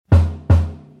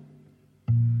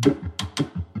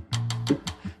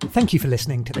Thank you for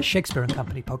listening to the Shakespeare &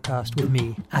 Company podcast with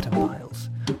me, Adam Miles,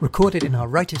 recorded in our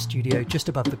writer's studio just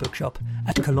above the bookshop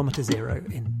at Kilometre Zero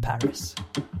in Paris.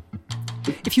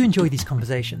 If you enjoy these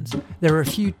conversations, there are a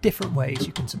few different ways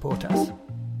you can support us.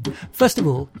 First of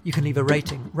all, you can leave a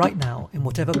rating right now in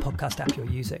whatever podcast app you're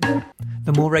using.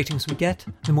 The more ratings we get,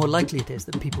 the more likely it is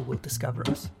that people will discover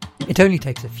us. It only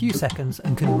takes a few seconds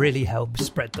and can really help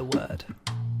spread the word.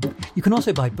 You can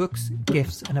also buy books,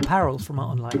 gifts and apparel from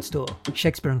our online store,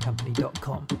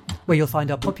 shakespeareandcompany.com, where you'll find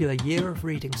our popular Year of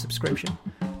Reading subscription,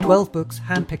 12 books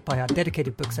handpicked by our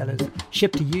dedicated booksellers,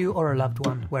 shipped to you or a loved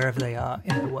one wherever they are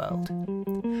in the world.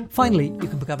 Finally, you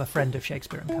can become a friend of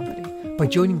Shakespeare & Company by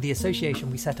joining the association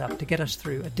we set up to get us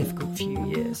through a difficult few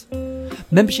years.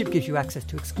 Membership gives you access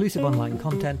to exclusive online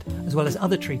content, as well as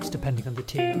other treats depending on the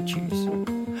tier you choose.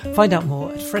 Find out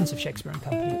more at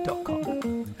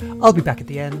friendsofshakespeareandcompany.com. I'll be back at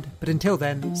the end, but until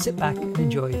then, sit back and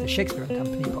enjoy the Shakespeare &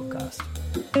 Company podcast.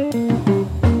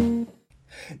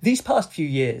 These past few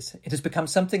years, it has become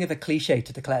something of a cliche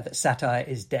to declare that satire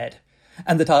is dead,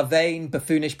 and that our vain,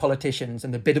 buffoonish politicians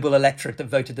and the biddable electorate that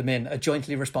voted them in are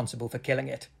jointly responsible for killing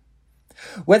it.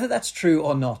 Whether that's true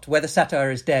or not, whether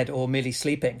satire is dead or merely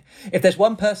sleeping, if there's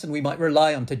one person we might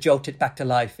rely on to jolt it back to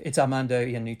life, it's Armando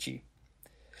Iannucci.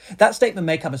 That statement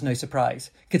may come as no surprise,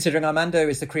 considering Armando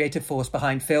is the creative force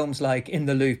behind films like In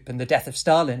the Loop and The Death of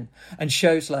Stalin, and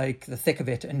shows like The Thick of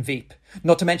It and Veep,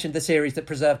 not to mention the series that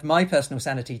preserved my personal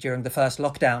sanity during the first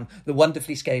lockdown, the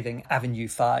wonderfully scathing Avenue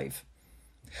 5.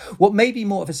 What may be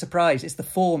more of a surprise is the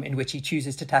form in which he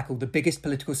chooses to tackle the biggest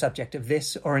political subject of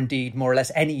this, or indeed more or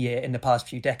less any year in the past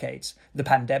few decades, the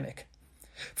pandemic.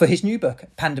 For his new book,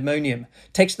 Pandemonium,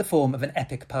 takes the form of an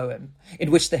epic poem,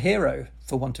 in which the hero,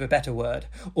 for want of a better word,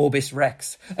 Orbis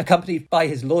Rex, accompanied by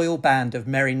his loyal band of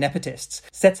merry nepotists,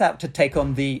 sets out to take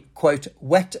on the, quote,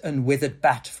 wet and withered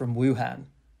bat from Wuhan.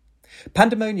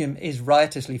 Pandemonium is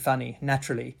riotously funny,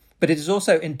 naturally, but it is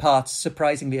also in parts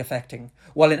surprisingly affecting,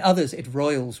 while in others it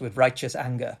roils with righteous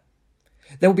anger.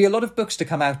 There will be a lot of books to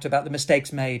come out about the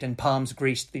mistakes made and palms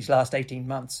greased these last 18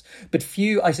 months, but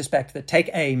few, I suspect, that take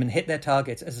aim and hit their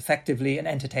targets as effectively and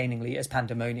entertainingly as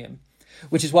Pandemonium.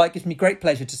 Which is why it gives me great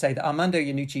pleasure to say that Armando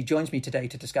Iannucci joins me today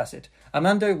to discuss it.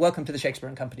 Armando, welcome to the Shakespeare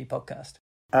 & Company podcast.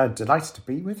 Delighted to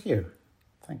be with you.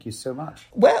 Thank you so much.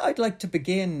 Where I'd like to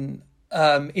begin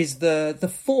is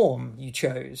the form you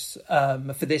chose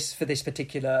for this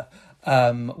particular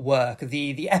work,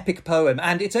 the epic poem.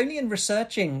 And it's only in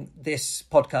researching this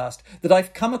podcast that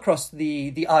I've come across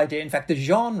the idea, in fact, the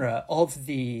genre of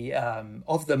the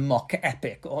mock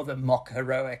epic or the mock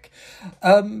heroic.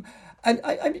 And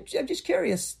I'm just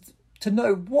curious to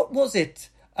know, what was it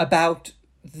about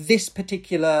this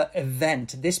particular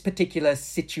event, this particular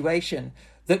situation,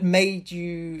 that made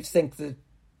you think that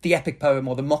the epic poem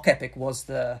or the mock epic was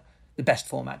the best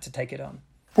format to take it on?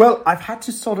 Well, I've had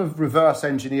to sort of reverse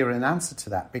engineer an answer to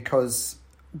that, because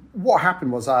what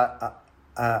happened was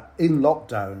in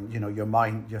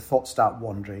lockdown, your thoughts start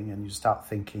wandering and you start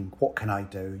thinking, what can I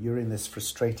do? You're in this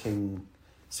frustrating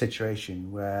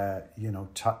situation where,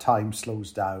 time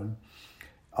slows down.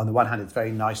 On the one hand, it's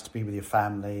very nice to be with your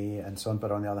family and so on,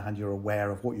 but on the other hand, you're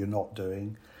aware of what you're not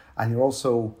doing. And you're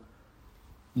also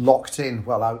locked in,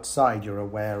 outside, you're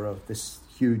aware of this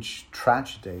huge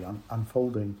tragedy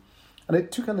unfolding. And it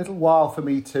took a little while for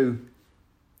me to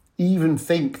even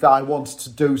think that I wanted to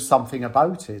do something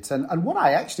about it. And what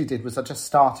I actually did was I just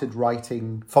started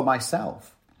writing for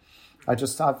myself.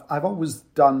 I've always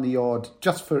done the odd,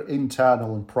 just for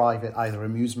internal and private, either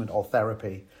amusement or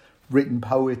therapy, written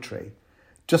poetry,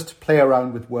 just to play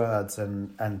around with words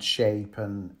and shape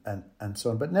and so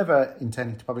on, but never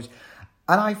intending to publish.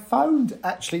 And I found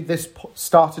actually this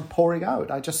started pouring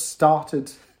out. I just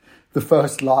started the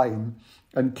first line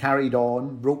and carried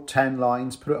on, wrote 10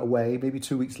 lines, put it away. Maybe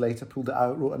 2 weeks later, pulled it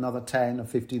out, wrote another 10 or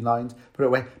 15 lines, put it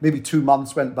away. Maybe 2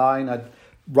 months went by and I'd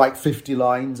write 50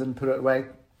 lines and put it away.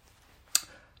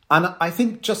 And I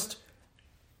think just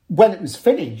when it was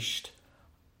finished,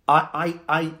 I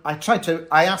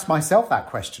asked myself that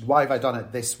question: why have I done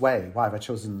it this way? Why have I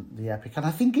chosen the epic? And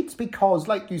I think it's because,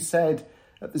 like you said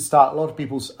at the start, a lot of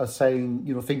people are saying,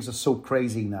 things are so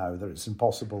crazy now that it's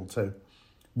impossible to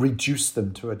reduce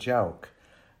them to a joke.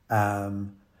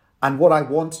 And what I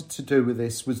wanted to do with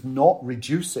this was not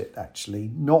reduce it,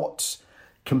 actually, not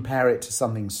compare it to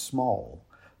something small,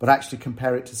 but actually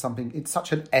compare it to something. It's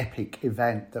such an epic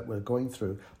event that we're going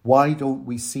through. Why don't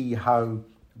we see how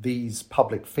these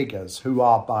public figures, who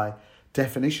are by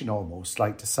definition almost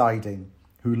like deciding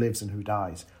who lives and who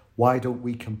dies, why don't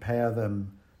we compare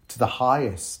them to the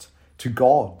highest, to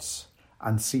gods,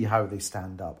 and see how they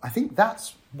stand up. I think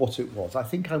that's what it was. I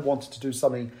think I wanted to do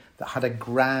something that had a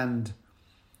grand,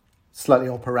 slightly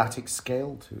operatic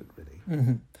scale to it, really.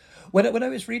 Mm-hmm. When I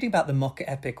was reading about the mock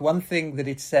epic, one thing that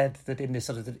it said that in this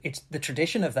sort of it's the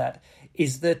tradition of that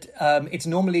is that it's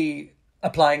normally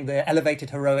applying the elevated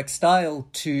heroic style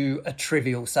to a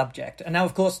trivial subject. And now,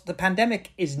 of course, the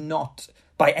pandemic is not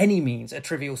by any means a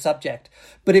trivial subject,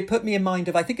 but it put me in mind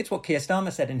of, I think it's what Keir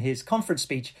Starmer said in his conference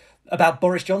speech about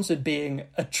Boris Johnson being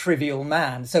a trivial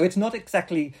man. So it's not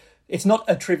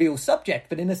a trivial subject,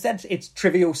 but in a sense, it's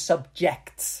trivial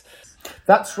subjects.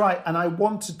 That's right. And I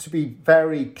wanted to be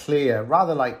very clear,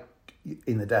 rather like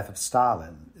in The Death of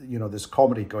Stalin, there's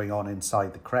comedy going on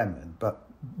inside the Kremlin, but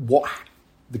what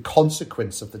the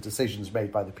consequence of the decisions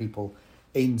made by the people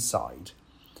inside,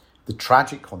 the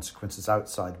tragic consequences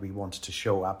outside, we wanted to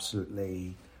show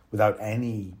absolutely without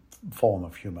any form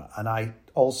of humour. And I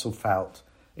also felt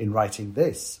in writing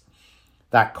this,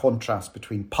 that contrast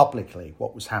between publicly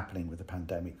what was happening with the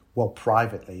pandemic, while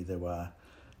privately there were,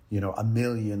 a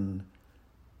million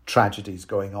tragedies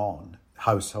going on,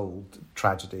 household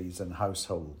tragedies and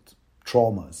household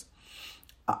traumas.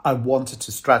 I wanted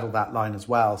to straddle that line as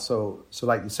well. So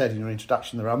like you said in your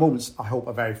introduction, there are moments I hope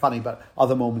are very funny, but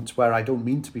other moments where I don't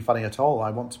mean to be funny at all.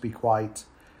 I want to be quite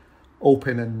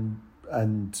open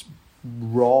and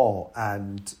raw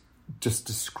and just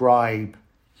describe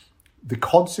the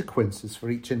consequences for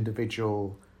each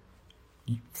individual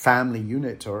family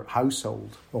unit or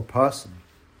household or person.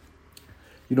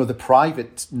 The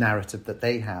private narrative that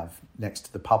they have next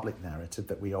to the public narrative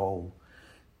that we all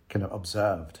kind of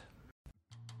observed.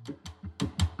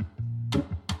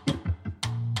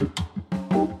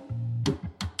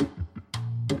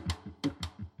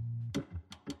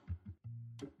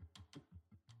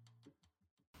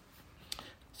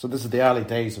 So this is the early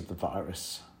days of the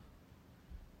virus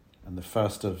and the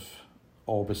first of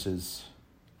Orbis's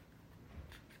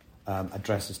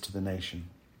addresses to the nation.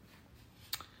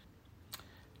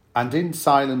 And in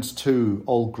silence too,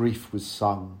 all grief was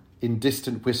sung, in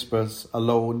distant whispers,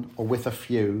 alone or with a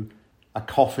few, a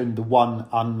coffin, the one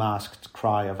unmasked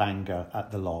cry of anger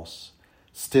at the loss,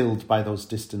 stilled by those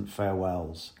distant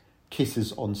farewells,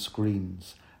 kisses on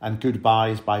screens, and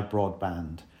goodbyes by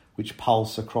broadband, which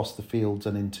pulse across the fields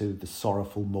and into the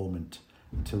sorrowful moment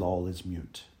until all is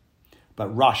mute.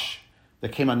 But rush, there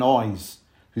came a noise,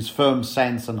 whose firm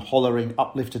sense and hollering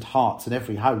uplifted hearts in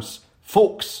every house.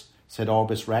 Folks, said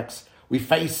Orbis Rex, we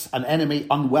face an enemy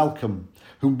unwelcome,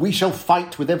 whom we shall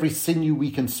fight with every sinew we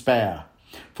can spare.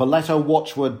 For let our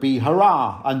watchword be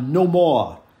hurrah and no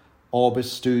more.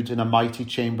 Orbis stood in a mighty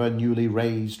chamber newly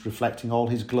raised, reflecting all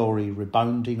his glory,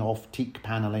 rebounding off teak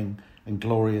panelling and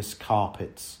glorious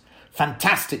carpets.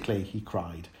 Fantastically, he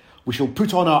cried. We shall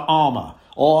put on our armour,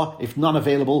 or, if none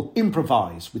available,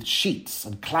 improvise with sheets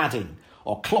and cladding,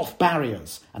 or cloth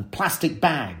barriers and plastic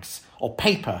bags, or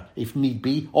paper, if need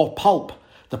be, or pulp.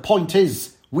 The point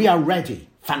is, we are ready.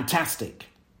 Fantastic.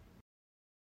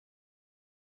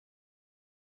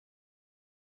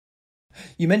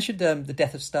 You mentioned the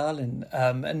death of Stalin,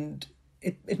 and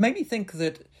it made me think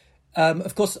that,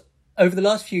 of course, over the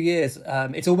last few years,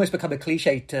 it's almost become a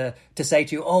cliche to say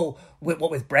to you,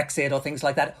 what with Brexit or things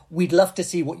like that, we'd love to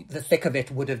see what the thick of it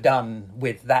would have done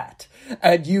with that.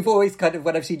 And you've always kind of,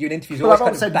 when I've seen you in interviews, I've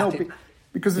always said no,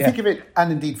 because the thick of it,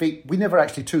 and indeed, we never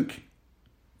actually took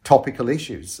topical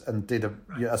issues and did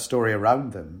a story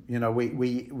around them.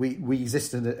 We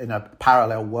existed in a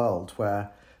parallel world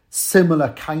where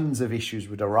similar kinds of issues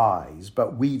would arise,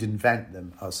 but we'd invent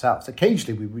them ourselves.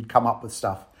 Occasionally, we would come up with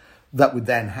stuff that would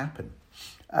then happen.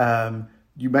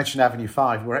 You mentioned Avenue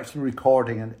 5. We're actually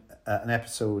recording an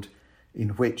episode in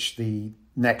which the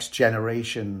next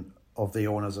generation of the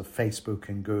owners of Facebook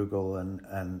and Google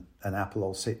and Apple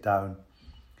all sit down,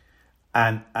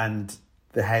 and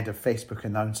the head of Facebook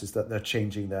announces that they're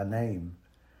changing their name.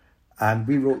 And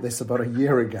we wrote this about a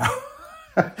year ago.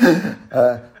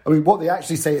 What they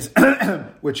actually say is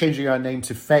we're changing our name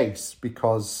to Face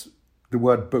because the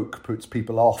word book puts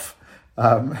people off.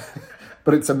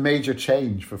 But it's a major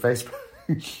change for Facebook.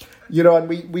 And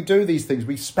we do these things.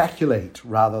 We speculate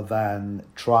rather than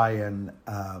try and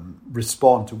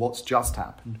respond to what's just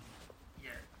happened.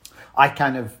 Yeah. I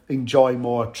kind of enjoy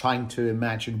more trying to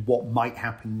imagine what might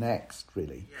happen next,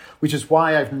 really. Yeah. Which is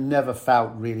why I've never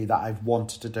felt really that I've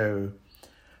wanted to do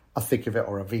a thick of it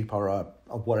or a Veep or a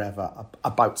whatever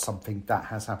about something that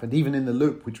has happened. Even in The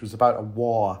Loop, which was about a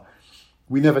war,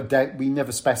 we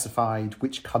never specified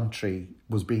which country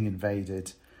was being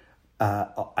invaded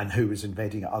and who was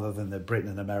invading it, other than that Britain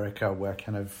and America were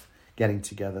kind of getting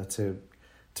together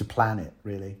to plan it,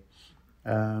 really.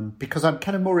 because I'm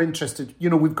kind of more interested.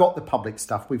 We've got the public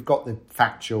stuff, we've got the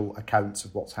factual accounts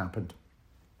of what's happened.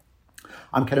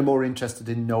 I'm kind of more interested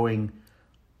in knowing,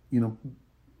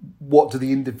 what do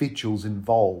the individuals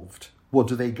involved, what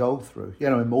do they go through,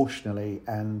 emotionally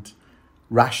and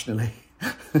rationally,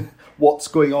 what's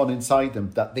going on inside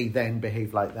them that they then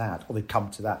behave like that, or they come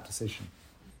to that decision.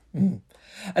 Mm.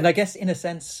 And I guess, in a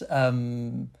sense,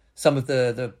 some of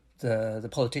the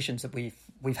politicians that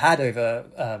we've had over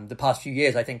the past few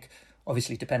years, I think,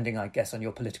 obviously depending, I guess, on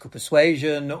your political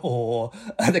persuasion or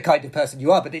the kind of person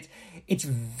you are, but it's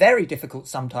very difficult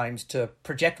sometimes to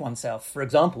project oneself, for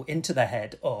example, into the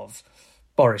head of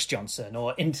Boris Johnson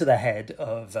or into the head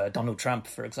of Donald Trump,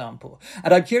 for example.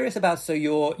 And I'm curious about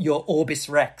your Orbis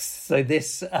Rex. So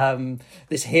this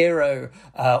hero,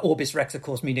 Orbis Rex, of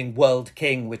course, meaning world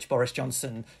king, which Boris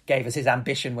Johnson gave as his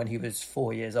ambition when he was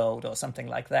 4 years old or something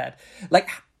like that. Like,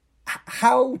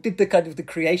 how did the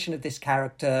creation of this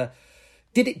character,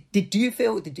 did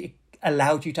it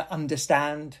allowed you to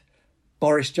understand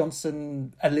Boris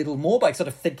Johnson a little more by sort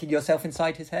of thinking yourself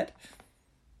inside his head?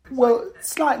 Well,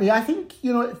 slightly. I think,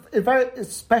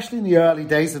 especially in the early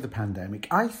days of the pandemic,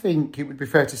 I think it would be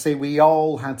fair to say we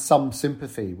all had some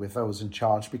sympathy with those in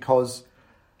charge because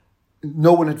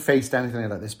no one had faced anything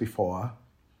like this before.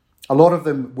 A lot of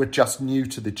them were just new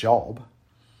to the job.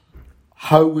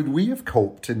 How would we have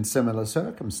coped in similar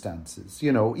circumstances?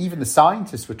 Even the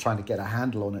scientists were trying to get a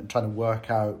handle on it and trying to work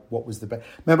out what was the best.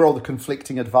 Remember all the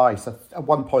conflicting advice? At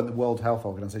one point, the World Health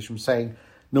Organization was saying,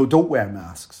 no, don't wear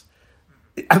masks.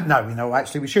 No,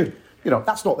 actually we should.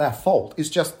 That's not their fault. It's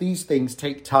just these things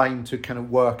take time to kind of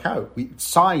work out.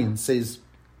 Science is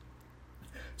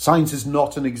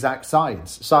not an exact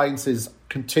science. Science is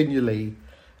continually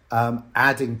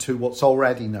adding to what's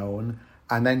already known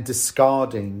and then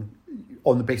discarding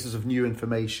on the basis of new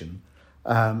information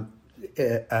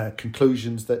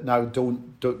conclusions that now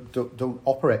don't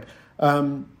operate.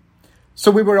 So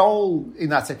we were all in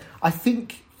that sense. I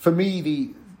think for me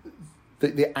the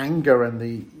anger and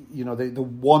the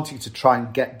wanting to try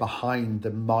and get behind the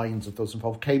minds of those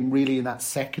involved came really in that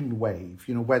second wave.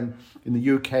 When in the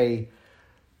UK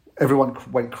everyone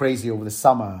went crazy over the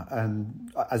summer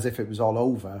and as if it was all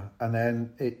over, and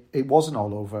then it wasn't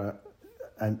all over,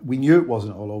 and we knew it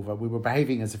wasn't all over. We were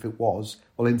behaving as if it was.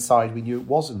 Well, inside we knew it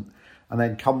wasn't, and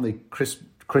then come the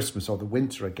Christmas or the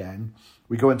winter again,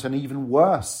 we go into an even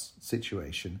worse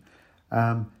situation.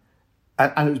 And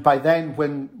it was by then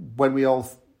when we all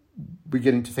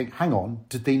beginning to think, hang on,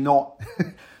 did they not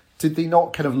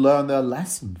kind of learn their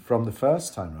lesson from the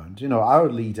first time round? Our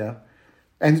leader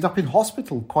ended up in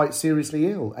hospital quite seriously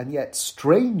ill, and yet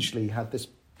strangely had this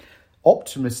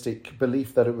optimistic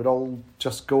belief that it would all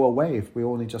just go away if we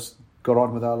only just got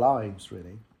on with our lives,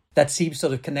 really. That seems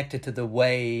sort of connected to the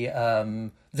way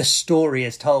the story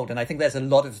is told, and I think there's a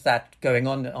lot of that going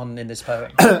on in this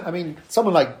poem. I mean,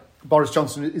 someone like Boris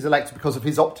Johnson is elected because of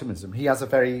his optimism. He has a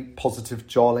very positive,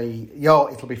 jolly,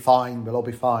 it'll be fine, we'll all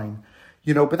be fine.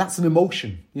 But that's an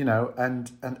emotion,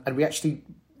 and we actually,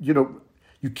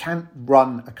 you can't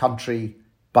run a country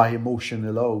by emotion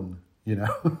alone,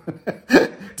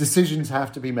 Decisions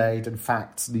have to be made and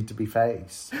facts need to be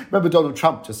faced. Remember Donald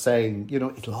Trump just saying,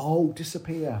 it'll all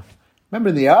disappear. Remember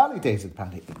in the early days of the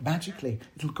pandemic, magically,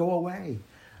 it'll go away.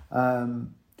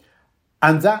 And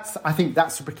I think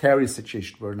that's a precarious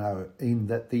situation we're now in,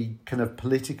 that the kind of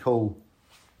political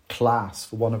class,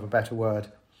 for want of a better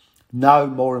word, now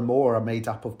more and more are made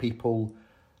up of people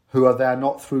who are there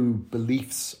not through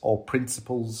beliefs or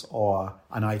principles or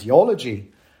an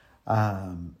ideology,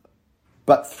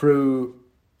 but through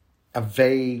a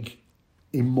vague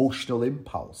emotional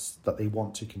impulse that they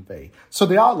want to convey. So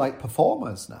they are like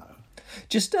performers now.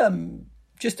 Just on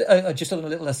a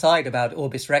little aside about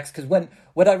Orbis Rex, because when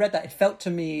I read that, it felt to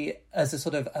me as a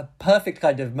sort of a perfect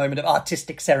kind of moment of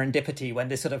artistic serendipity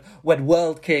when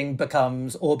World King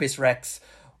becomes Orbis Rex,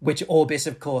 which Orbis,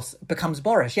 of course, becomes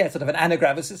Boris. Yeah, sort of an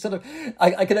anagram. It's sort of,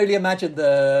 I can only imagine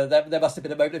that there must have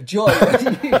been a moment of joy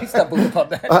when you stumbled upon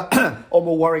that. Or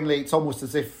more worryingly, it's almost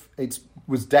as if it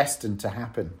was destined to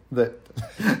happen, that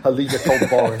a leader called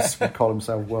Boris would call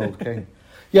himself World King.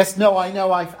 Yes, no, I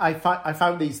know. I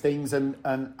found these things, and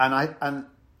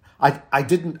I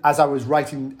didn't, as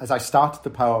I started the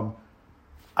poem,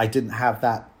 I didn't have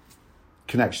that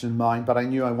connection in mind, but I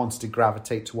knew I wanted to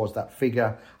gravitate towards that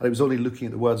figure. And it was only looking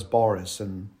at the words Boris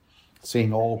and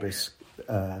seeing Orbis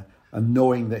and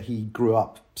knowing that he grew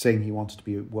up saying he wanted to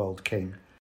be a world king.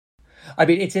 I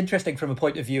mean, it's interesting from a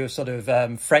point of view of sort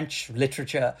of French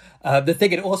literature. The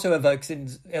thing it also evokes in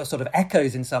sort of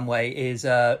echoes in some way is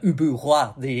Ubu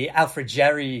Roi, the Alfred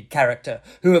Jarry character,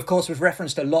 who, of course, was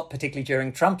referenced a lot, particularly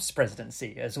during Trump's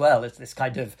presidency as well, as this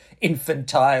kind of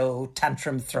infantile,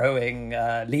 tantrum-throwing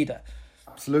leader.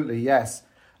 Absolutely, yes.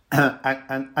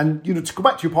 And to go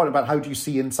back to your point about how do you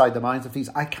see inside the minds of these,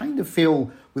 I kind of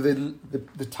feel with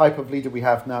the type of leader we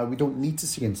have now, we don't need to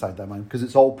see inside their mind because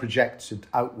it's all projected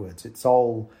outwards. It's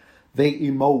all, they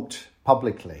emote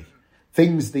publicly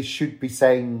things they should be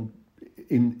saying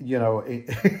in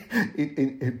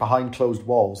behind closed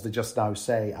walls. They just now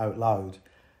say out loud.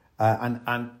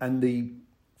 And the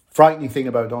frightening thing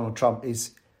about Donald Trump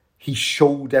is he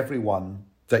showed everyone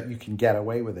that you can get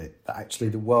away with it, that actually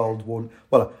the world won't,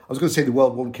 well, I was going to say the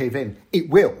world won't cave in. It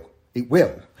will.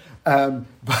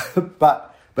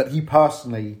 But he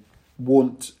personally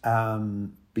won't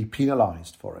be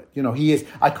penalised for it. He is,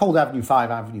 I called Avenue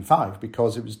 5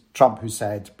 because it was Trump who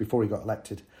said, before he got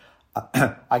elected,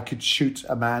 I could shoot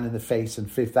a man in the face on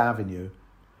Fifth Avenue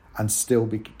and still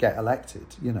get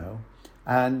elected,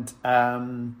 And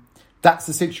that's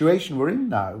the situation we're in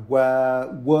now, where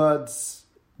words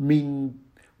mean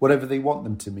whatever they want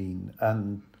them to mean,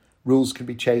 and rules can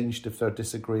be changed if they're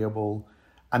disagreeable,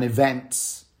 and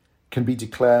events can be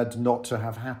declared not to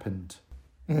have happened.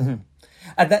 Mm-hmm.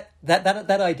 And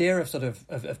that idea of sort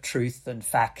of truth and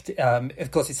fact, of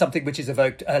course, is something which is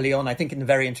evoked early on. I think in the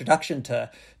very introduction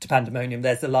to Pandemonium,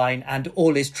 there's the line, "And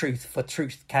all is truth, for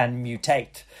truth can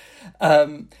mutate."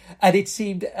 And it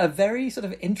seemed a very sort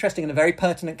of interesting and a very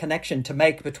pertinent connection to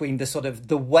make between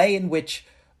the way in which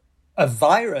a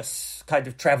virus kind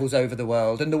of travels over the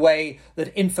world and the way that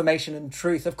information and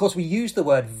truth, of course, we use the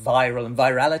word viral and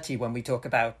virality when we talk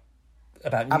about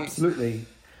news. Absolutely.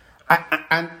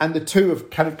 And the two have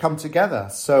kind of come together.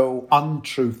 So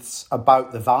untruths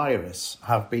about the virus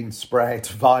have been spread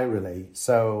virally.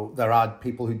 So there are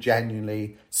people who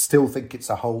genuinely still think it's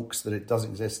a hoax, that it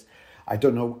doesn't exist. I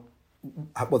don't know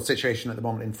what the situation at the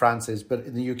moment in France is, but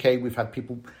in the UK, we've had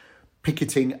people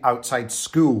picketing outside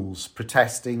schools,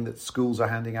 protesting that schools are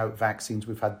handing out vaccines.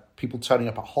 We've had people turning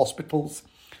up at hospitals,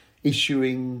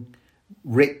 issuing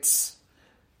writs,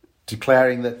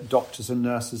 declaring that doctors and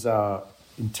nurses are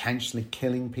intentionally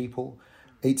killing people.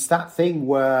 It's that thing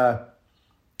where,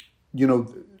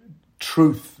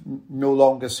 truth no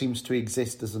longer seems to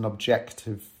exist as an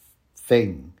objective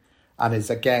thing. And it's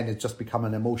just become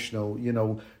an emotional,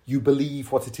 you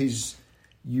believe what it is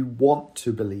you want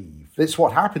to believe. That's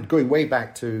what happened going way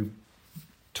back to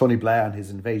Tony Blair and his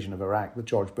invasion of Iraq with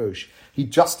George Bush. He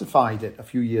justified it a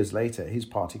few years later at his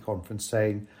party conference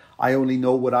saying, I only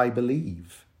know what I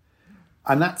believe.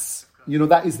 And that's,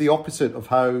 that is the opposite of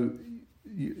how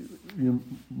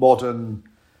modern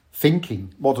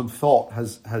thinking, modern thought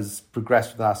has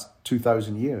progressed for the last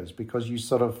 2,000 years, because you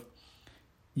sort of,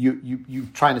 you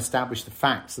try and establish the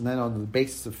facts, and then on the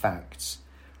basis of facts,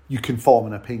 you can form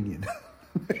an opinion.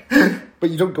 But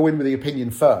you don't go in with the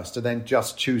opinion first and then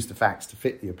just choose the facts to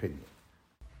fit the opinion.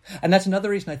 And that's another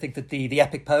reason I think that the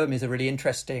epic poem is a really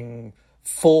interesting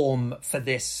form for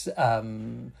this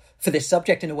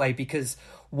subject in a way, because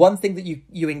one thing that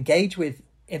you engage with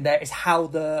in there is how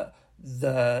the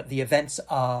events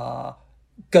are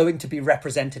going to be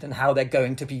represented and how they're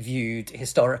going to be viewed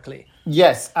historically.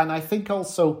 Yes, and I think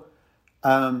also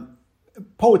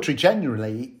poetry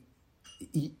generally,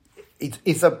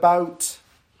 it's about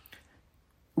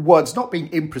words not being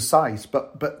imprecise,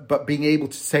 but being able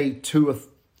to say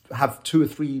have two or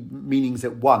three meanings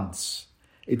at once.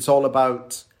 It's all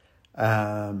about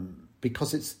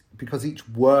because each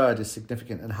word is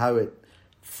significant and how it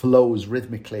flows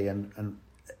rhythmically and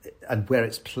where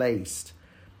it's placed.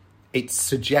 It's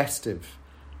suggestive.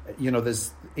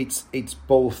 It's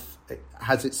both. It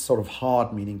has its sort of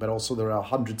hard meaning, but also there are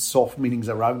 100 soft meanings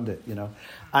around it.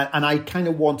 And I kind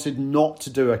of wanted not to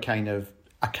do a kind of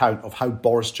account of how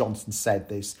Boris Johnson said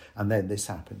this and then this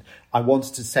happened. I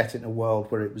wanted to set it in a world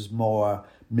where it was more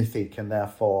mythic, and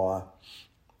therefore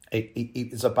it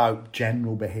is about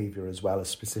general behaviour as well as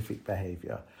specific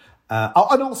behaviour. And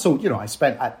also, I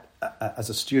spent as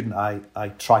a student, I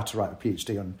tried to write a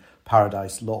PhD on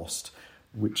Paradise Lost,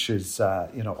 which is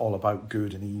all about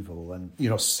good and evil, and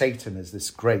Satan is this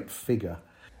great figure.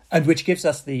 And which gives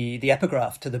us the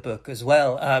epigraph to the book as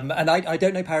well. And I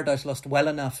don't know Paradise Lost well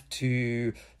enough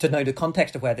to know the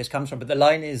context of where this comes from, but the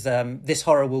line is, this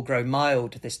horror will grow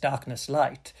mild, this darkness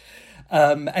light.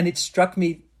 And it struck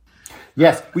me...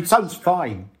 Yes, which sounds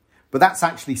fine, But that's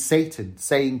actually Satan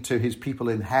saying to his people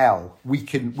in hell, we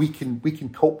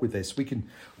can cope with this. We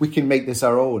can make this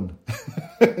our own.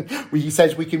 He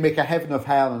says we can make a heaven of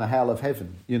hell and a hell of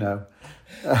heaven, you know.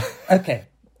 Okay.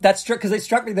 That's true, because it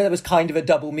struck me that there was kind of a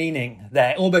double meaning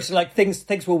there. Almost like things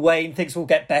will wane, things will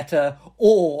get better,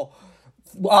 or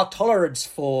our tolerance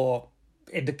for,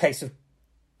 in the case of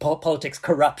politics,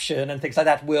 corruption and things like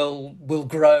that will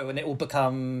grow, and it will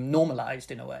become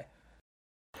normalised in a way.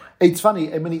 It's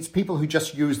funny. I mean, it's people who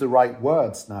just use the right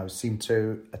words now seem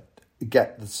to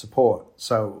get the support.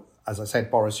 So, as I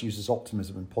said, Boris uses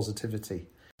optimism and positivity.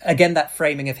 Again, that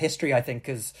framing of history, I think,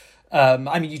 is...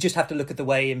 you just have to look at the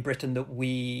way in Britain that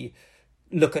we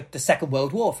look at the Second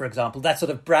World War, for example. That sort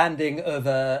of branding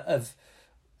of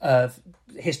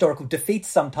historical defeats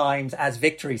sometimes as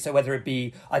victory. So whether it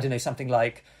be, I don't know, something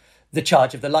like the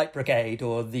charge of the Light Brigade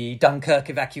or the Dunkirk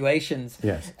evacuations.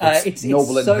 Yes, it's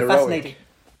noble and so heroic. fascinating.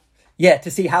 Yeah,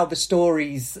 to see how the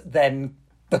stories then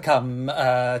become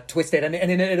twisted, and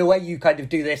in a way you kind of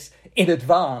do this in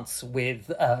advance with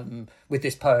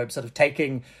this poem, sort of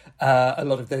taking a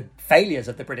lot of the failures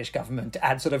of the British government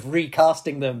and sort of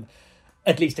recasting them,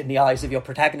 at least in the eyes of your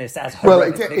protagonist, as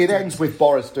heroic. Well, it ends with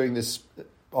Boris doing this,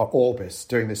 or Orbis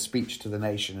doing this speech to the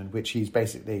nation, in which he's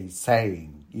basically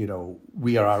saying, you know,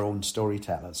 we are our own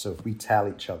storytellers. So if we tell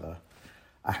each other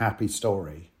a happy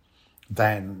story,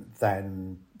 then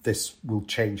this will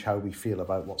change how we feel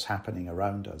about what's happening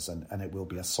around us, and it will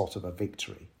be a sort of a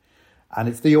victory. And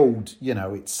it's the old, you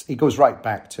know, it goes right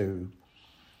back to,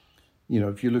 you know,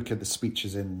 if you look at the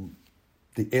speeches in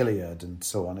the Iliad and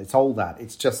so on, it's all that.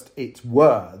 It's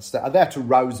words that are there to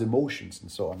rouse emotions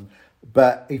and so on.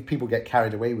 But if people get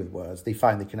carried away with words, they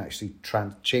find they can actually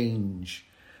change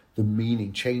the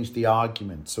meaning, change the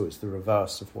argument, so it's the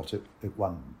reverse of what it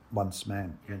once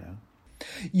meant, you know.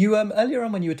 You earlier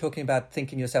on, when you were talking about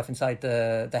thinking yourself inside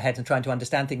the head and trying to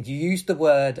understand things, you used the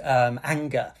word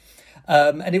anger,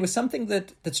 and it was something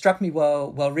that struck me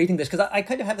while reading this, because I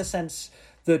kind of have the sense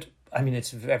that, I mean,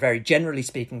 it's very generally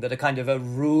speaking, that a kind of a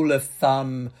rule of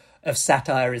thumb of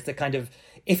satire is the kind of,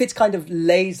 if it's kind of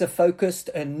laser focused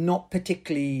and not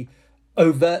particularly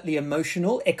overtly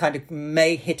emotional, it kind of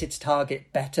may hit its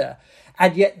target better.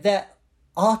 And yet there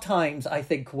are times, I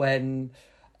think, when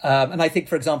and I think,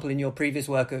 for example, in your previous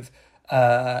work of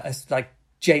like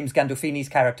James Gandolfini's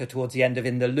character towards the end of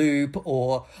In the Loop,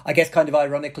 or I guess kind of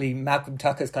ironically Malcolm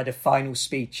Tucker's kind of final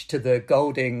speech to the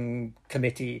Golding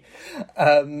Committee,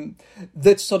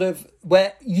 that sort of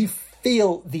where you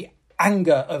feel the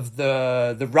anger of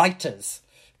the writers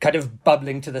kind of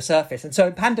bubbling to the surface. And so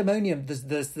in Pandemonium,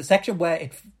 there's the section where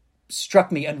it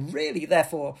struck me and really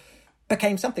therefore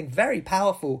became something very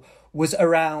powerful was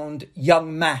around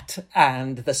young Matt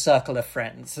and the circle of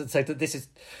friends. And so that this is,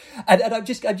 and I'm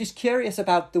just curious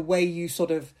about the way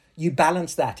you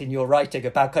balance that in your writing,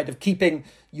 about kind of keeping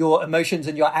your emotions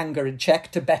and your anger in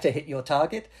check to better hit your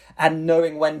target, and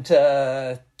knowing when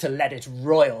to let it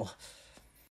roil.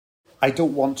 I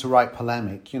don't want to write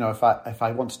polemic. You know, if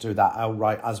I want to do that, I'll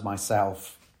write as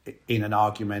myself in an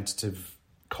argumentative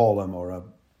column or an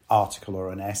article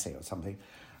or an essay or something.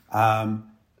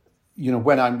 You know,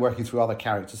 when I'm working through other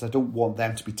characters, I don't want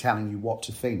them to be telling you what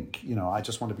to think. You know, I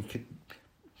just want to be,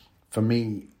 for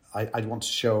me, I want to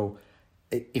show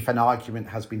if an argument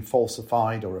has been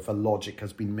falsified or if a logic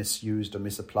has been misused or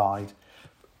misapplied.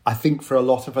 I think for a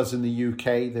lot of us in the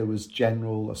UK, there was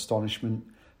general astonishment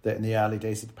that in the early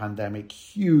days of the pandemic,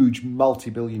 huge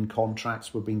multi-billion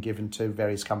contracts were being given to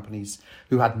various companies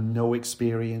who had no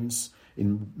experience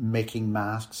in making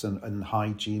masks and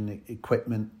hygiene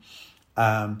equipment.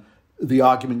 The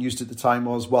argument used at the time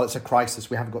was, well, it's a crisis,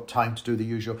 we haven't got time to do the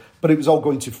usual. But it was all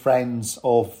going to friends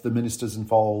of the ministers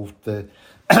involved, the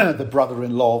the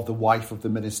brother-in-law of the wife of the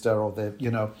minister, or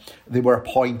they were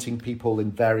appointing people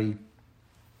in very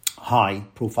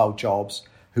high-profile jobs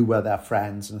who were their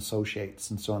friends and associates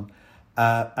and so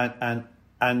on.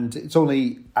 And it's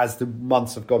only as the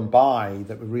months have gone by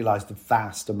that we realised the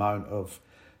vast amount of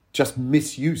just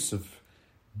misuse of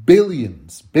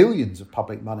billions of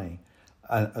public money.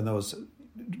 And those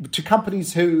to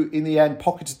companies who, in the end,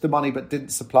 pocketed the money but didn't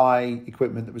supply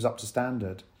equipment that was up to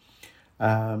standard.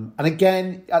 And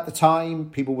again, at the time,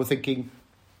 people were thinking,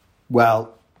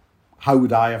 well, how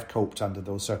would I have coped under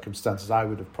those circumstances? I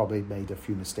would have probably made a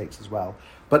few mistakes as well.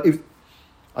 But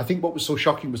I think what was so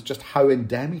shocking was just how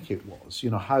endemic it was,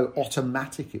 how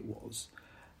automatic it was,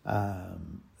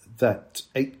 that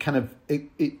it kind of,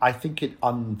 I think it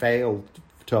unveiled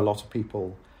to a lot of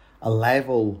people a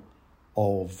level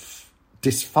of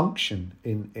dysfunction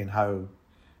in how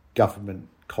government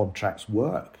contracts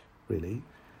work, really,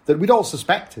 that we'd all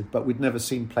suspected, but we'd never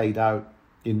seen played out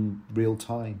in real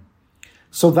time.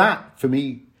 So that, for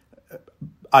me,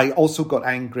 I also got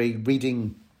angry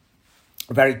reading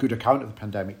a very good account of the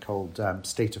pandemic called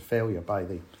State of Failure by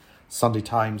the Sunday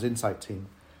Times Insight team.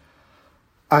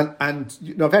 And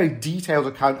a very detailed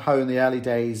account how in the early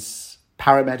days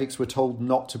paramedics were told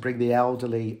not to bring the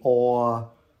elderly or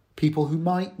people who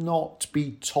might not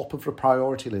be top of the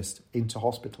priority list into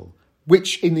hospital,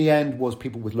 which in the end was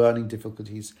people with learning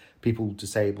difficulties, people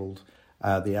disabled,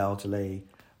 the elderly,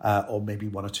 or maybe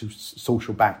one or two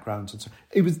social backgrounds. And so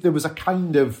there was a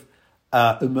kind of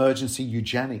emergency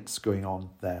eugenics going on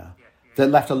there that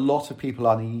left a lot of people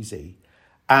uneasy.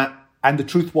 And the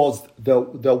truth was, there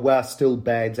were still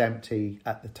beds empty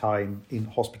at the time in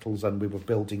hospitals, and we were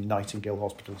building Nightingale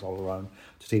hospitals all around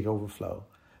to take overflow.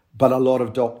 But a lot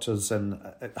of doctors and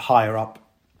higher up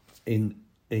in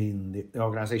the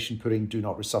organisation putting "do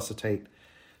not resuscitate"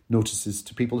 notices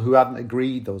to people who hadn't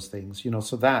agreed those things.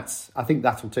 So I think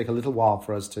that will take a little while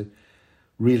for us to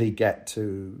really get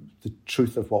to the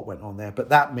truth of what went on there. But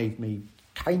that made me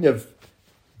kind of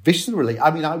viscerally. I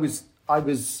mean,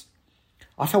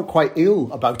 I felt quite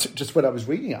ill about it just when I was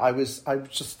reading it. I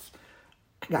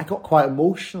got quite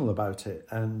emotional about it,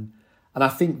 and I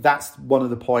think that's one of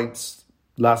the points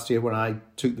last year when I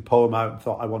took the poem out and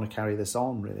thought I want to carry this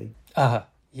on, really.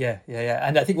 Yeah.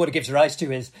 And I think what it gives rise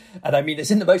to is, and I mean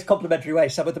this in the most complimentary way,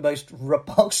 some of the most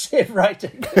repulsive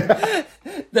writing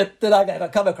that I've ever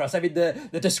come across. I mean,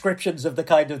 the descriptions of the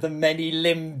kind of the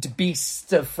many-limbed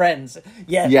beasts of friends.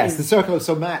 Yes, the circle of...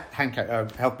 So Matt Hancock, our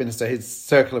health minister, his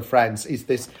circle of friends is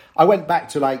this... I went back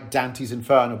to like Dante's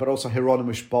Inferno, but also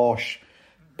Hieronymus Bosch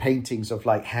paintings of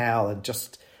like hell and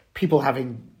just people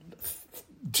having...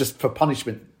 just for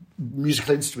punishment,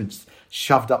 musical instruments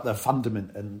shoved up their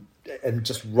fundament and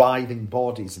just writhing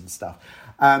bodies and stuff.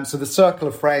 So the circle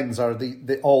of friends are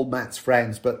the all Matt's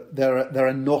friends, but they're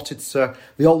a knotted circle.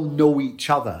 They all know each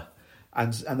other,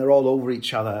 and they're all over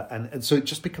each other, and so it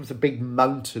just becomes a big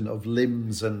mountain of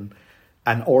limbs and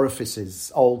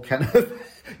orifices, all kind of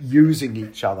using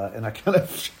each other in a kind of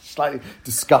slightly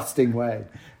disgusting way.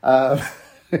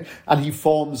 And he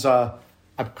forms a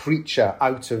creature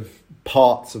out of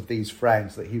parts of these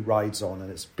friends that he rides on,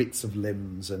 and it's bits of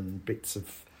limbs and bits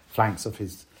of flanks of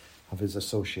his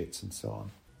associates and so on.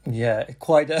 Yeah,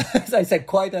 as I said,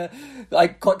 quite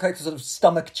sort of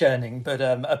stomach churning, but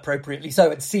appropriately so.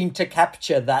 It seemed to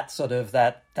capture that sort of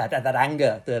that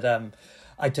anger that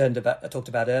I talked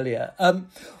about earlier.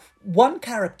 One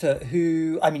character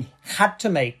who, I mean, had to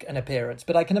make an appearance,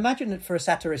 but I can imagine that for a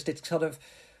satirist, it's sort of,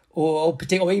 or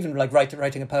even like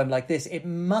writing a poem like this, it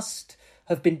must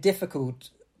have been difficult,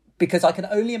 because I can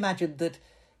only imagine that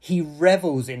he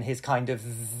revels in his kind of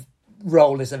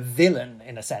role as a villain,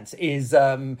 in a sense, is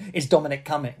Dominic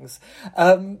Cummings.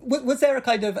 Was there a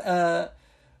kind of a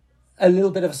little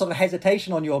bit of a sort of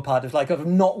hesitation on your part of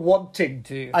not wanting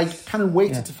to? I kind of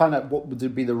waited to find out what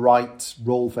would be the right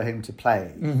role for him to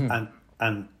play. Mm-hmm.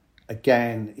 And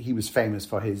again, he was famous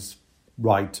for his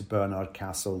ride to Bernard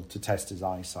Castle to test his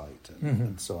eyesight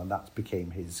and so on. That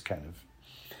became his kind of...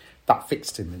 that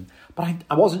fixed him. But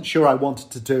I wasn't sure I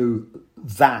wanted to do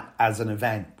that as an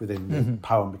event within the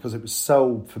poem, because it was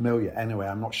so familiar anyway.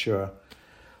 I'm not sure.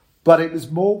 But it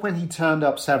was more when he turned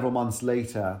up several months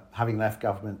later, having left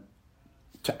government,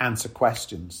 to answer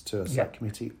questions to a select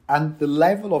committee. And the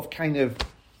level of kind of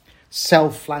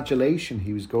self-flagellation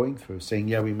he was going through, saying,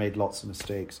 we made lots of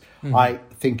mistakes. I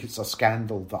think it's a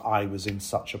scandal that I was in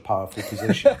such a powerful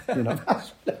position.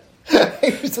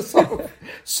 It was a sort of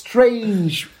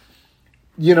strange...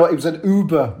 it was an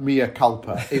uber mea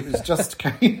culpa. It was just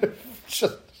kind of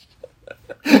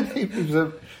it was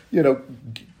a,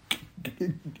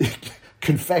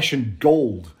 confession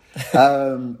gold,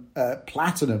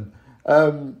 platinum.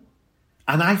 And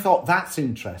I thought that's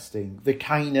interesting. The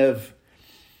kind of,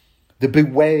 the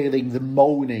bewailing, the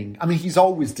moaning. I mean, he's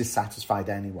always dissatisfied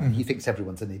anyway. He thinks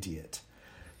everyone's an idiot.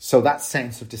 So that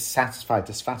sense of dissatisfied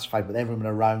with everyone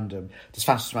around him,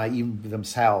 dissatisfied even with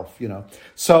himself,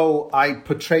 So I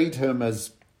portrayed him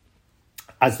as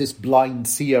this blind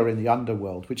seer in the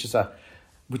underworld, which is a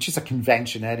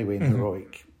convention anyway in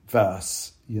heroic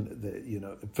verse.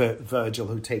 Virgil,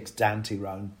 who takes Dante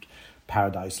round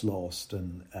Paradise Lost,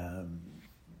 and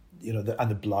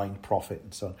the blind prophet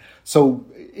and so on. So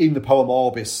in the poem,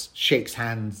 Orbis shakes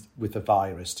hands with the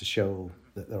virus to show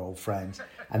that they're all friends,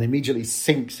 and immediately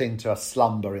sinks into a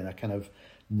slumber in a kind of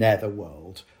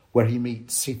netherworld where he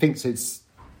thinks it's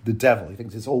the devil. He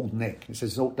thinks it's Old Nick. He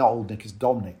says, not Old Nick, it's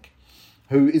Dominic,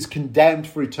 who is condemned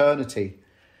for eternity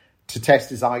to test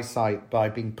his eyesight by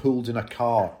being pulled in a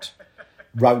cart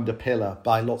round a pillar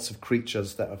by lots of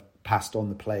creatures that have passed on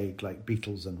the plague like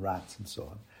beetles and rats and so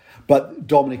on. But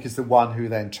Dominic is the one who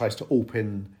then tries to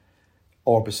open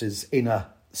Orbis's inner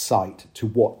sight to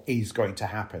what is going to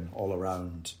happen all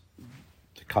around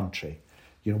the country.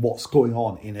 You know, what's going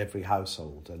on in every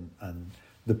household and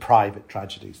the private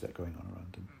tragedies that are going on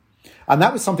around him. And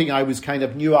that was something I was kind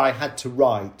of knew I had to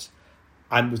write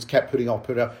and was kept putting off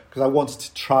because I wanted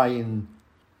to try and,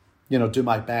 you know, do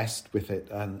my best with it.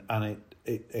 And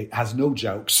it has no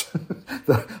jokes,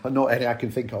 not any I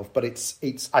can think of, but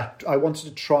I wanted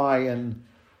to try and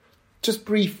just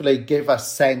briefly give a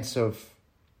sense of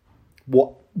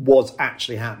what was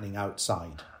actually happening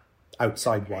outside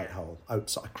Whitehall,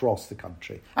 outside across the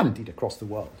country, and indeed across the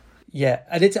world. Yeah,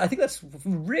 and I think that's a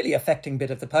really affecting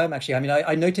bit of the poem, actually. I mean,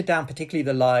 I noted down particularly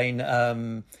the line,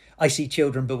 I see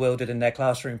children bewildered in their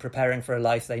classroom, preparing for a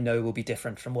life they know will be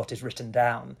different from what is written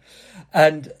down.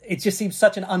 And it just seems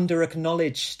such an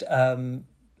under-acknowledged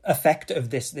effect of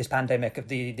this pandemic, of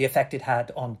the effect it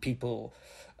had on people,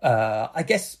 I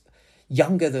guess,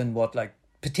 younger than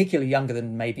particularly younger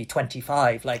than maybe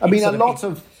 25. Like, I mean,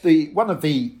 one of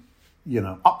the, you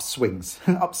know,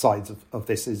 upsides of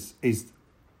this is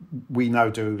we now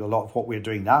do a lot of what we're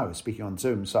doing now, speaking on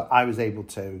Zoom. So I was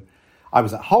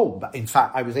at home, but in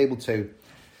fact, I was able to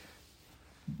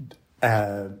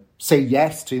say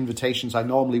yes to invitations I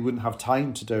normally wouldn't have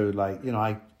time to do. Like, you know,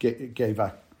 I gave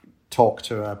a talk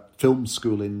to a film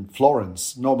school in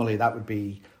Florence. Normally that would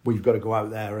be, well, you've got to go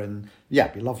out there and, yeah,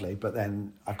 it'd be lovely, but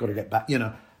then I've got to get back, you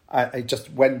know. I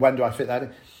just, when do I fit that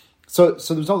in? So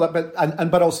there was all that,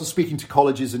 but also speaking to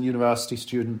colleges and university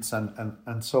students and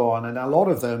so on. And a lot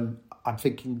of them, I'm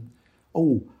thinking,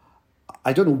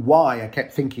 I don't know why I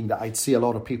kept thinking that I'd see a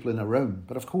lot of people in a room.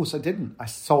 But of course I didn't. I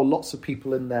saw lots of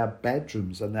people in their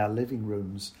bedrooms and their living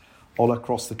rooms all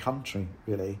across the country,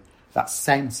 really. That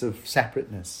sense of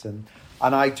separateness. And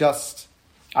I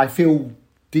feel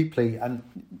deeply, and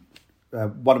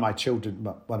one of my children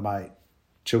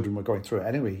were going through it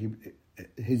anyway.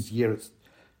 His year at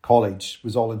college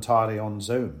was all entirely on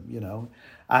Zoom, you know,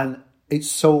 and it's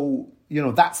so, you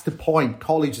know, that's the point.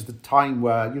 College is the time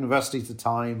where, university is the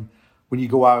time when you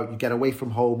go out, you get away from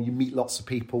home, you meet lots of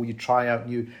people, you try out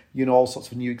you know, all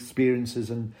sorts of new experiences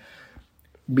and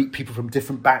meet people from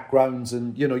different backgrounds,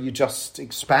 and, you know, you just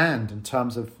expand in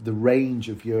terms of the range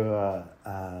of your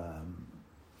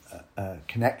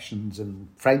connections and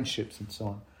friendships and so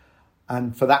on.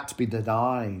 And for that to be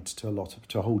denied to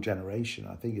a whole generation,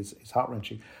 I think is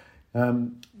heart-wrenching.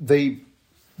 The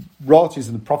royalties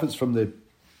and the profits from the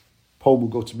poem will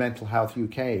go to Mental Health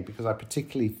UK, because I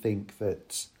particularly think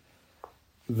that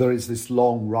there is this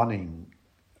long-running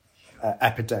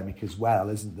epidemic as well,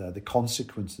 isn't there? The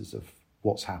consequences of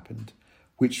what's happened,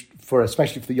 which,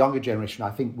 especially for the younger generation,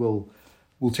 I think will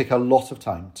take a lot of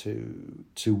time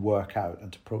to work out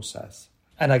and to process.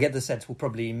 And I get the sense will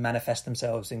probably manifest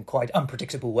themselves in quite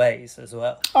unpredictable ways as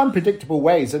well. Unpredictable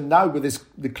ways. And now with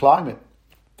the climate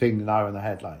thing now in the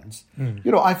headlines,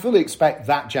 you know, I fully expect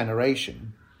that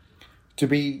generation to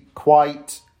be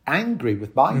quite angry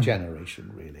with my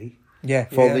generation, really. Yeah.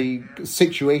 For the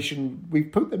situation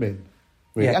we've put them in,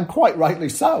 really. Yeah. And quite rightly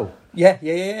so.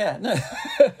 Yeah. No.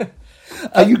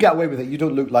 You get away with it. You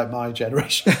don't look like my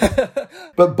generation.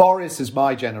 But Boris is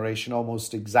my generation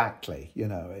almost exactly. You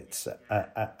know, it's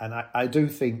and I do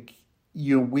think,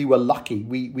 you know, we were lucky.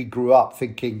 We grew up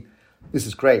thinking this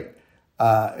is great.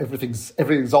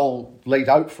 Everything's all laid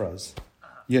out for us,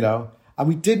 you know, and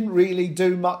we didn't really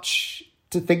do much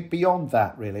to think beyond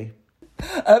that, really.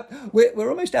 We're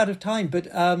almost out of time, but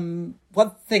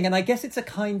one thing, and I guess it's a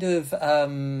kind of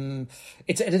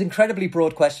it's an incredibly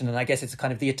broad question, and I guess it's a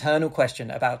kind of the eternal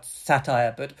question about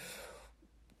satire. But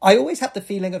I always have the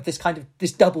feeling of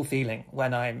this double feeling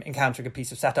when I'm encountering a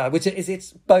piece of satire, which is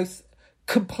it's both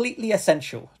completely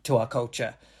essential to our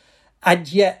culture,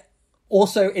 and yet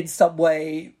also in some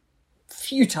way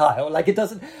futile. Like, it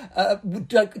doesn't.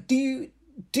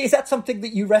 Is that something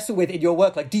that you wrestle with in your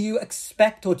work? Like, do you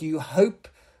expect or do you hope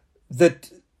that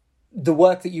the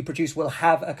work that you produce will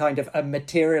have a kind of a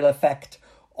material effect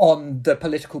on the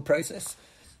political process?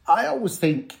 I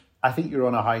think you're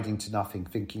on a hiding to nothing,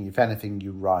 thinking if anything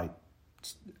you write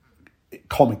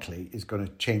comically is going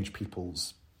to change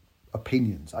people's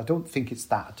opinions. I don't think it's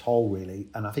that at all, really.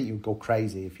 And I think you'd go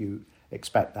crazy if you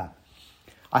expect that.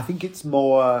 I think it's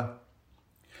more...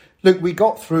 Look, we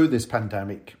got through this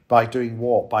pandemic by doing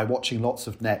what? By watching lots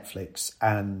of Netflix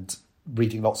and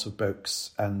reading lots of books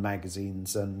and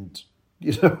magazines and,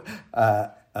 you know,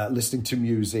 listening to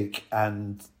music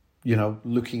and, you know,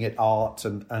 looking at art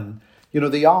and you know,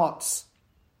 the arts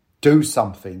do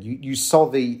something. You saw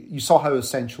how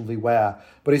essential they were,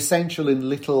 but essential in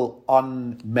little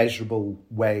unmeasurable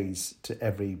ways to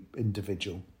every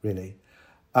individual, really.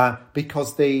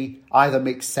 Because they either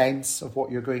make sense of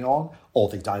what you're going on, or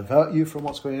they divert you from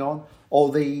what's going on, or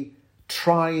they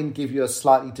try and give you a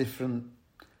slightly different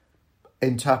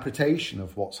interpretation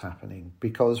of what's happening.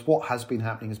 Because what has been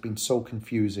happening has been so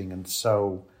confusing and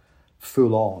so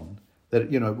full on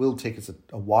that, you know, it will take us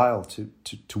a while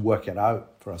to work it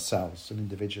out for ourselves and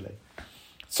individually.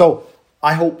 So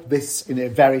I hope this, in a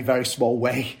very, very small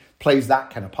way, plays that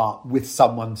kind of part with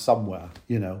someone somewhere.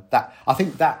 You know, that I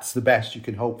think that's the best you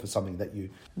can hope for something that you...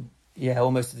 Yeah,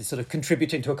 almost sort of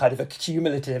contributing to a kind of a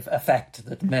cumulative effect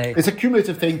that may... It's a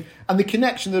cumulative thing, and the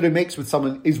connection that it makes with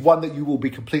someone is one that you will be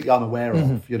completely unaware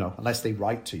of, you know, unless they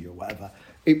write to you or whatever.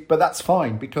 But that's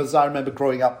fine, because I remember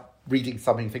growing up reading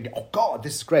something thinking, oh God,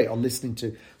 this is great, or listening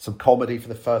to some comedy for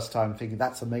the first time thinking,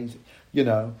 that's amazing, you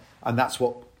know, and that's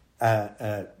what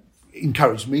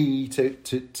encouraged me to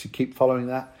keep following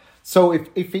that. So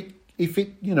if it,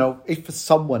 you know, if for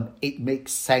someone it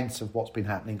makes sense of what's been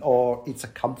happening, or it's a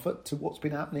comfort to what's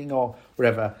been happening, or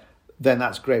whatever, then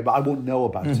that's great. But I won't know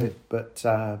about it. But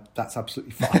that's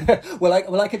absolutely fine.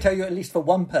 Well, I can tell you at least for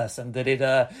one person that it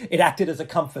acted as a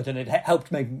comfort, and it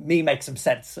helped me make some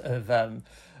sense of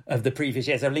the previous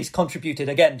years, or at least contributed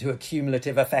again to a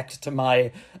cumulative effect to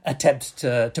my attempt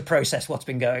to process what's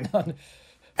been going on.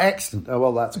 Excellent. Oh,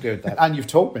 well, that's good then. And you've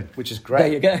taught me, which is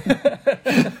great. There you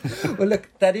go. Well, look,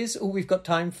 that is all we've got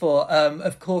time for.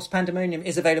 Of course, Pandemonium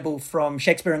is available from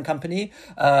Shakespeare and Company,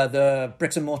 the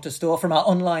bricks and mortar store, from our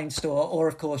online store, or,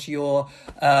 of course, your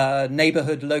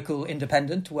neighbourhood local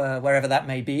independent, wherever that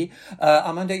may be.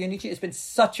 Armando Iannucci, it's been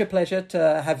such a pleasure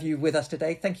to have you with us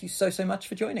today. Thank you so much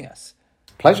for joining us.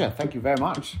 Pleasure. Thank you very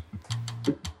much.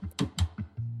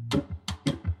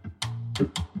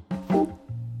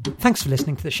 Thanks for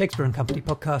listening to the Shakespeare and Company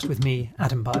podcast with me,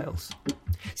 Adam Biles.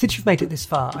 Since you've made it this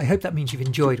far, I hope that means you've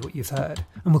enjoyed what you've heard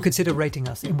and will consider rating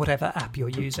us in whatever app you're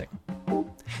using.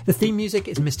 The theme music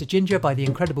is Mr. Ginger by the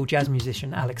incredible jazz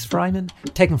musician Alex Fryman,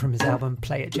 taken from his album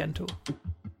Play It Gentle.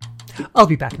 I'll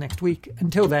be back next week.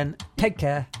 Until then, take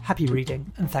care, happy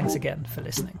reading, and thanks again for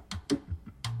listening.